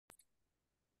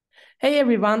Hey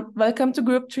everyone, welcome to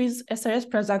Group 3's SRS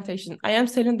presentation. I am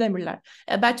Selin Demirler,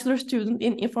 a bachelor student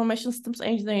in Information Systems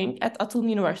Engineering at Akademi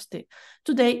University.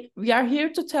 Today, we are here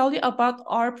to tell you about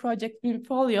our project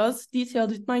FilmFolios,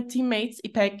 detailed with my teammates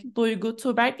İpek, Duygu,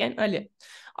 Tuberk, and Ali.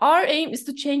 Our aim is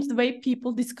to change the way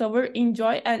people discover,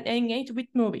 enjoy, and engage with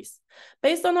movies.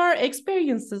 Based on our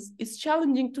experiences, it's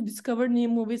challenging to discover new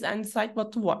movies and decide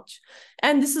what to watch.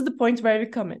 And this is the point where we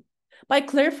come in. By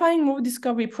clarifying movie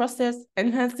discovery process,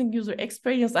 enhancing user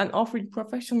experience, and offering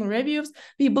professional reviews,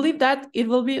 we believe that it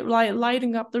will be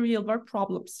lighting up the real-world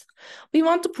problems. We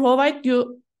want to provide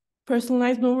you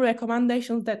personalized movie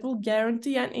recommendations that will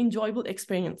guarantee an enjoyable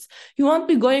experience. You won't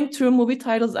be going through movie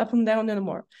titles up and down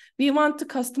anymore. We want to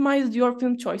customize your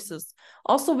film choices.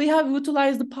 Also, we have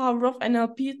utilized the power of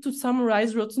NLP to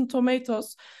summarize Rotten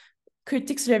Tomatoes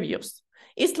critics' reviews.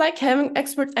 It's like having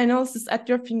expert analysis at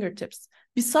your fingertips.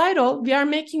 Beside all, we are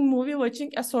making movie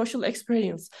watching a social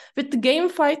experience with the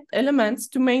gamified elements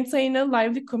to maintain a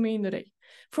lively community.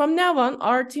 From now on,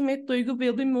 our teammate Duygu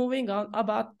will be moving on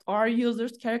about our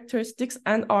users' characteristics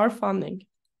and our funding.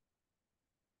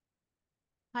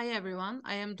 Hi everyone,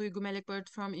 I am Duygu Melekbird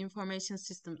from Information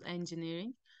Systems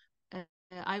Engineering.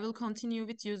 I will continue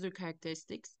with user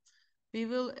characteristics. We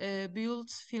will build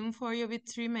FilmFolio with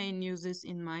three main users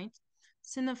in mind.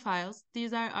 Cinephiles,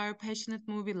 these are our passionate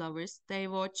movie lovers. They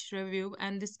watch, review,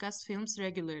 and discuss films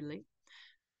regularly.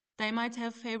 They might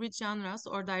have favorite genres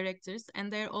or directors,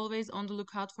 and they're always on the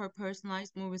lookout for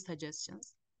personalized movie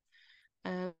suggestions.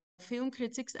 Film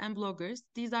critics and bloggers,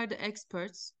 these are the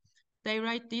experts. They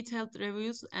write detailed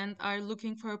reviews and are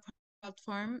looking for a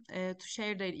platform to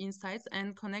share their insights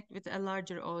and connect with a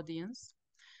larger audience.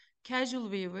 Casual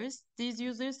viewers, these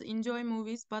users enjoy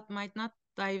movies but might not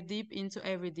dive deep into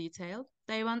every detail.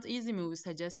 They want easy movie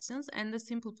suggestions and a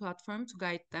simple platform to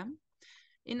guide them.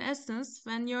 In essence,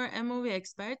 when you're a movie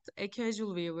expert, a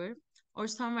casual viewer, or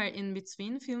somewhere in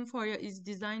between, FilmFolio is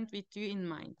designed with you in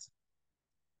mind.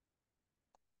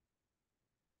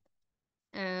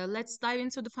 Let's dive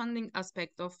into the funding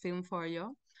aspect of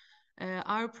FilmFolio.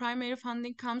 Our primary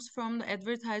funding comes from the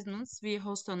advertisements we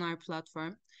host on our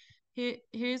platform.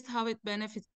 Here's how it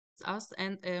benefits us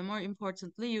and, more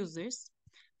importantly, users.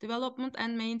 Development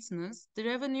and maintenance. The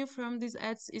revenue from these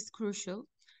ads is crucial.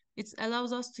 It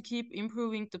allows us to keep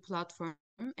improving the platform,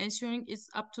 ensuring it's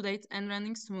up to date and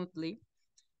running smoothly.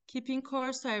 Keeping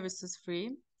core services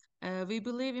free. We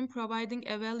believe in providing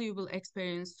a valuable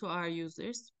experience to our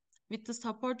users. With the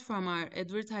support from our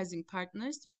advertising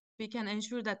partners, we can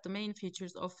ensure that the main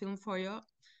features of FilmFolio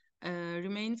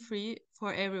remain free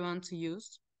for everyone to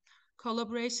use.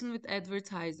 Collaboration with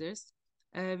advertisers.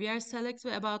 We are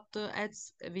selective about the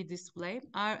ads we display.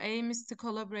 Our aim is to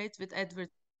collaborate with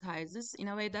advertisers in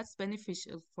a way that's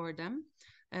beneficial for them,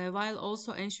 while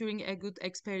also ensuring a good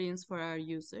experience for our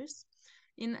users.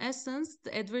 In essence,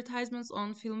 the advertisements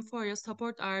on FilmFolio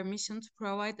support our mission to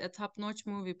provide a top-notch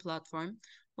movie platform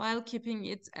while keeping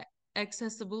it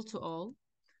accessible to all.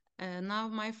 Now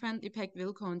my friend İpek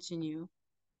will continue.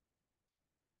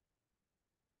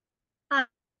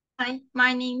 Hi,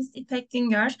 my name is İpek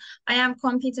Güngör. I am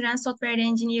computer and software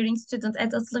engineering student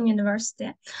at Atılım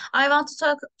University. I want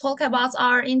to talk about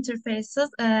our interfaces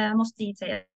most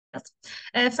detailed.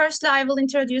 Firstly, I will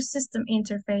introduce system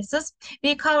interfaces.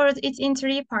 We covered it in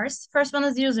three parts. First one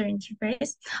is user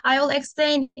interface. I will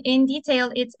explain in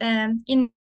detail it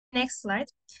in next slide.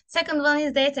 Second one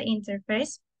is data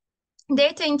interface.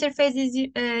 Data interface is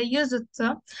used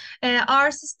to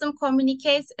our system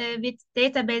communicates with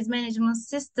database management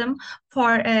system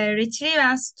for retrieve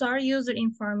and store user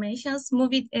informations,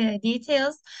 movie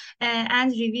details,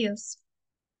 and reviews.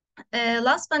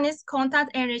 Last one is content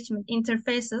enrichment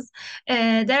interfaces.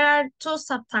 There are two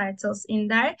subtitles in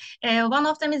there. One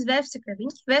of them is web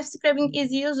scraping. Web scraping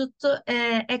is used to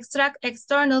extract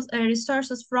external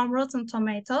resources from Rotten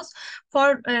Tomatoes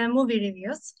for movie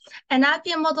reviews. An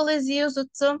NLP model is used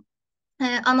to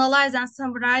analyze and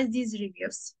summarize these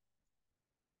reviews.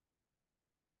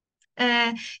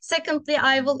 Secondly,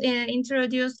 I will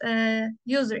introduce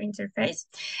user interface.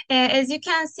 As you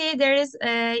can see, there is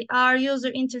our user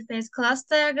interface class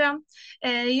diagram.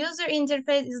 User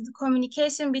interface is the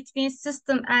communication between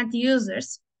system and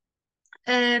users.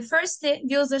 Firstly,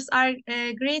 users are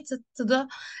greeted to the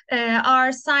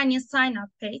our sign-in sign-up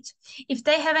page. If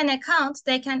they have an account,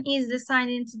 they can easily sign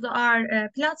into our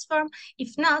platform.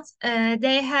 If not,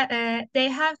 they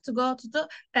have to go to the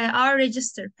our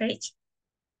register page.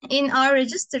 In our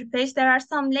register page, there are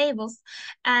some labels,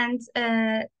 and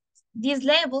these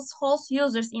labels hold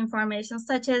users' information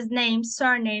such as name,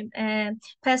 surname,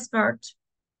 password,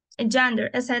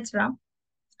 gender, etc.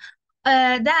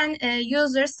 Then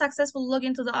users successfully log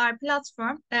into our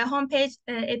platform. Homepage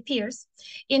appears.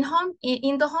 In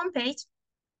the homepage,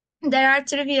 there are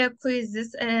trivia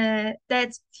quizzes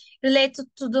that relate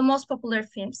to the most popular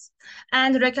films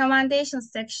and recommendation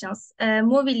sections,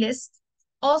 movie list.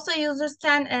 Also, users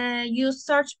can use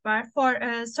search bar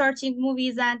for searching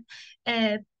movies and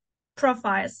uh,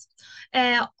 profiles.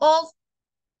 All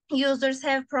users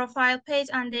have profile page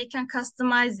and they can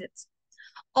customize it.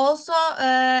 Also,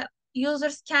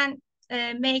 users can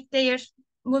make their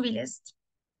movie list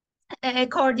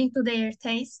according to their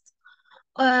taste.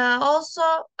 Also,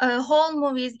 whole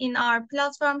movies in our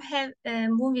platform have a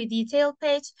movie detail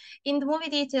page. In the movie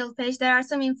detail page, there are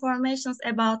some informations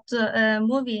about the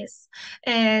movies,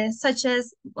 such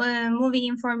as movie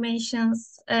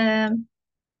informations,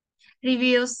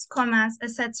 reviews, comments,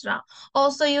 etc.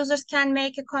 Also, users can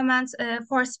make a comment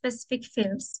for specific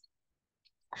films.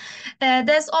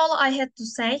 That's all I had to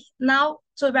say. Now,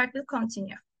 Tuğberk will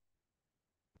continue.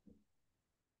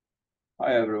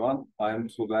 Hi everyone, I'm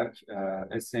Tuğberk,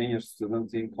 a senior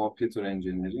student in computer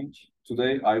engineering.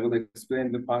 Today I will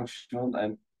explain the functional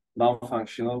and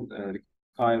non-functional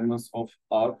requirements of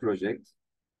our project.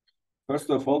 First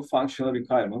of all, functional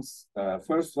requirements.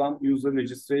 First one, user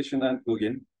registration and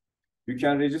login. You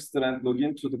can register and log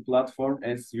in to the platform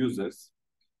as users.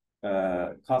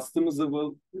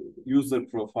 Customizable user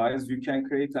profiles. You can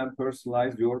create and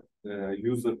personalize your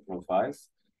user profiles.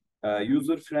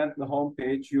 User-friendly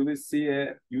homepage. You will see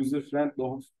a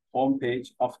user-friendly homepage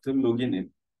after logging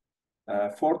in.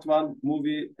 Fourth one,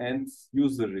 movie and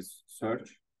user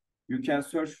search. You can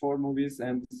search for movies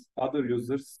and other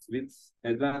users with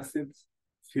advanced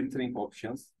filtering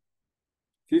options.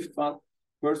 Fifth one,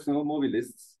 personal movie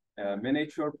lists.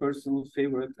 Manage your personal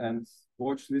favorite and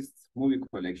watch list movie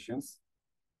collections.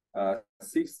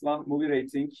 Sixth one, movie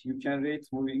rating. You can rate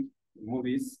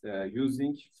movies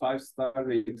using 5-star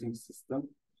rating system.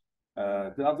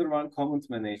 The other one, comment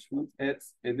management. Add,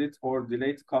 edit, or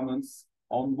delete comments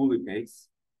on movie page.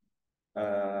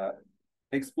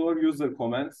 Explore user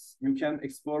comments. You can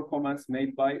explore comments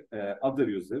made by other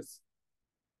users.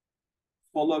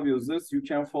 Follow users. You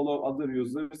can follow other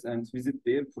users and visit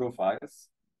their profiles.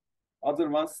 Other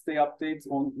ones, stay updated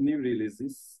on new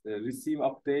releases, receive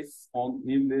updates on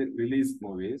newly released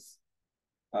movies.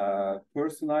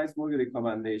 Personalized movie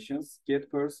recommendations, get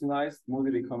personalized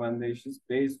movie recommendations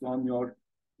based on your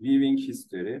viewing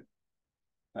history.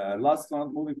 Last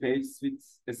one, movie page with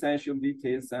essential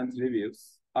details and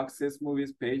reviews. Access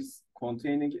movies page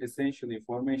containing essential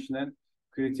information and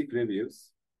critic reviews.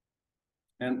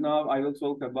 And now I will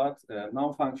talk about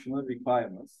non-functional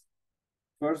requirements.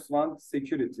 First one,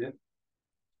 security.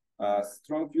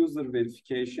 Strong user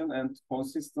verification and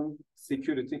consistent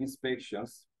security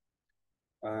inspections.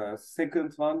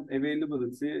 Second one,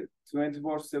 availability,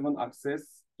 24/7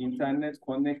 access, internet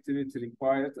connectivity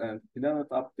required, and planned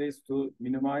updates to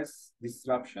minimize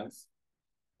disruptions.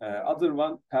 Other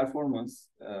one, performance,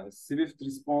 swift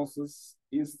responses,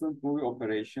 instant movie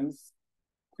operations,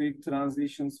 quick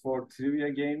transitions for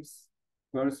trivia games,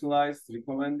 personalized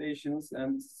recommendations,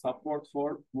 and support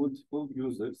for multiple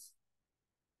users.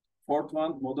 Fourth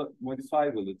one,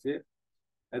 modifiability,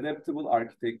 adaptable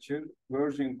architecture,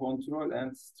 version control,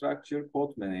 and structure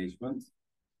code management.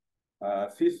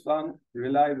 Fifth one,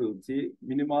 reliability,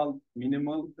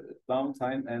 minimal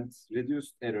downtime and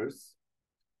reduced errors.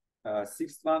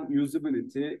 Sixth one,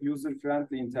 usability,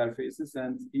 user-friendly interfaces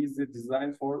and easy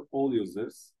design for all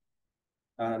users.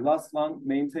 Last one,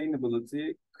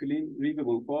 maintainability, clean,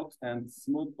 readable code, and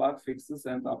smooth bug fixes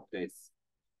and updates.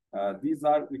 These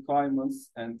are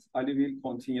requirements, and Ali will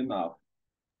continue now.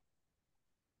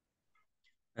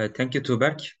 Thank you,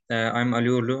 Tuğberk. I'm Ali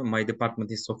Uğurlu. My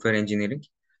department is software engineering,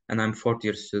 and I'm fourth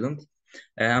year student.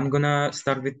 I'm gonna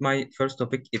start with my first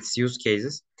topic. It's use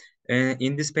cases.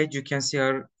 In this page, you can see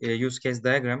our use case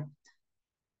diagram,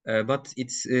 but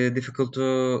it's difficult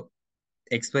to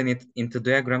explain it into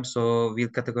diagrams, so we'll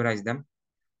categorize them.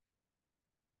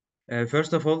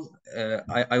 First of all,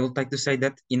 I would like to say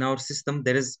that in our system,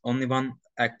 there is only one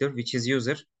actor, which is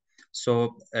user.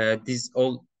 So these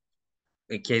all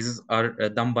cases are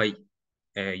done by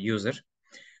user.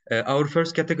 Our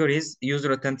first category is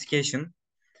user authentication.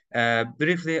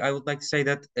 Briefly, I would like to say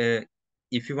that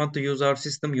if you want to use our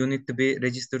system, you need to be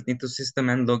registered into system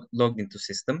and logged into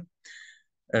system.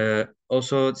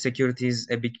 Also, security is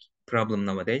a big problem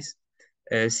nowadays.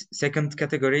 Second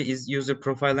category is user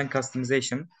profile and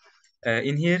customization.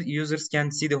 In here, users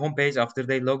can see the homepage after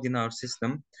they logged in our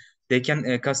system. They can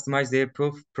customize their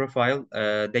profile.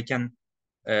 They can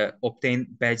obtain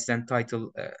badges and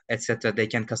title, etc. They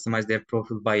can customize their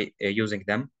profile by using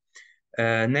them.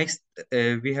 Next,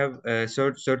 we have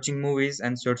searching movies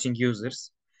and searching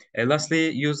users.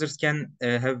 Lastly, users can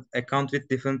have account with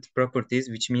different properties,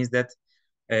 which means that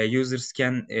users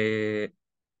can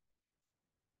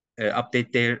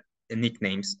update their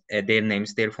nicknames, their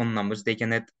names, their phone numbers. They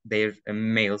can add their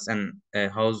mails and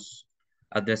house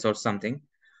address or something.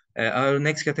 Our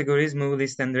next category is movie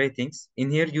list and ratings. In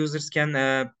here, users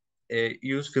can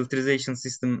use filtration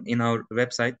system in our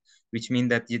website, which means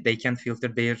that they can filter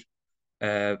their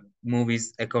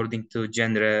movies according to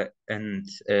genre and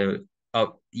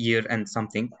year and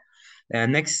something.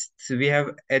 Next, we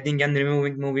have adding and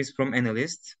removing movies from any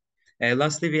list.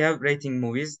 Lastly, we have rating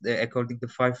movies according to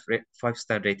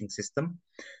five-star rating system.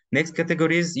 Next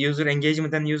category is user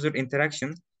engagement and user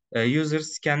interaction.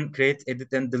 Users can create,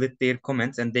 edit, and delete their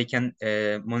comments, and they can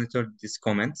monitor these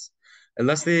comments.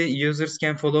 Lastly, users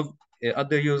can follow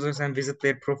other users and visit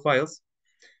their profiles.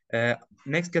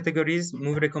 Next category is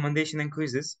movie recommendation and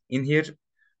quizzes. In here,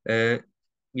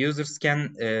 users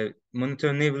can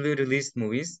monitor newly released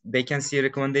movies. They can see a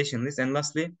recommendation list. And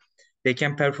lastly, they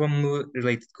can perform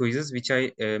movie-related quizzes, which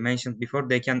I mentioned before.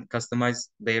 They can customize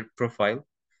their profile,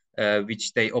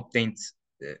 which they obtained,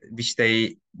 which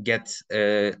they get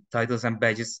titles and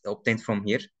badges obtained from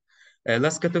here.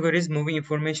 Last category is movie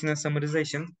information and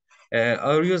summarization.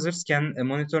 Our users can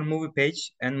monitor movie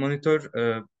page and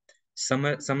monitor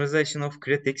summarization of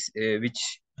critics,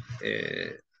 which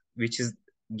is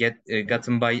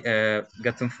gotten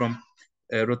from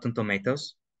Rotten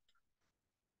Tomatoes.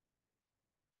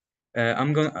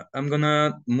 I'm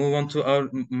gonna move on to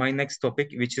my next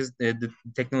topic, which is the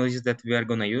technologies that we are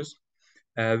gonna use.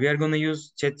 We are gonna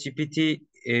use ChatGPT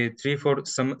 3 for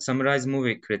summarize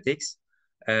movie critics,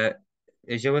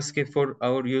 JavaScript for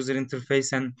our user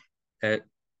interface and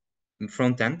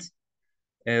front end.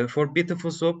 For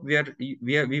Beautiful Soap, we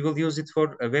will use it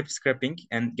for web scraping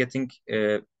and getting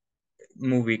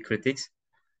movie critics.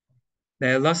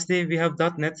 Lastly, we have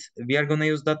 .NET. We are gonna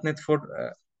use .NET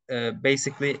for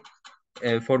basically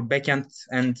for backend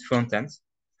and front end.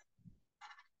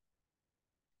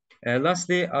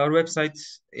 Lastly, our website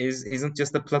isn't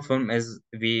just a platform, as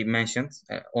we mentioned,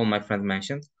 all my friends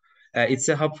mentioned. It's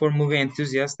a hub for movie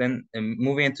enthusiasts and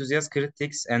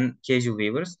critics, and casual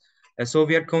viewers. So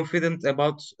we are confident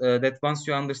about that once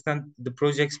you understand the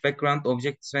project's background,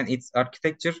 objectives, and its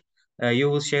architecture, you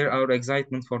will share our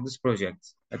excitement for this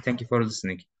project. Thank you for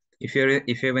listening. If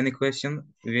you have any question,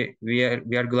 we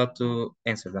are glad to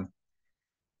answer them.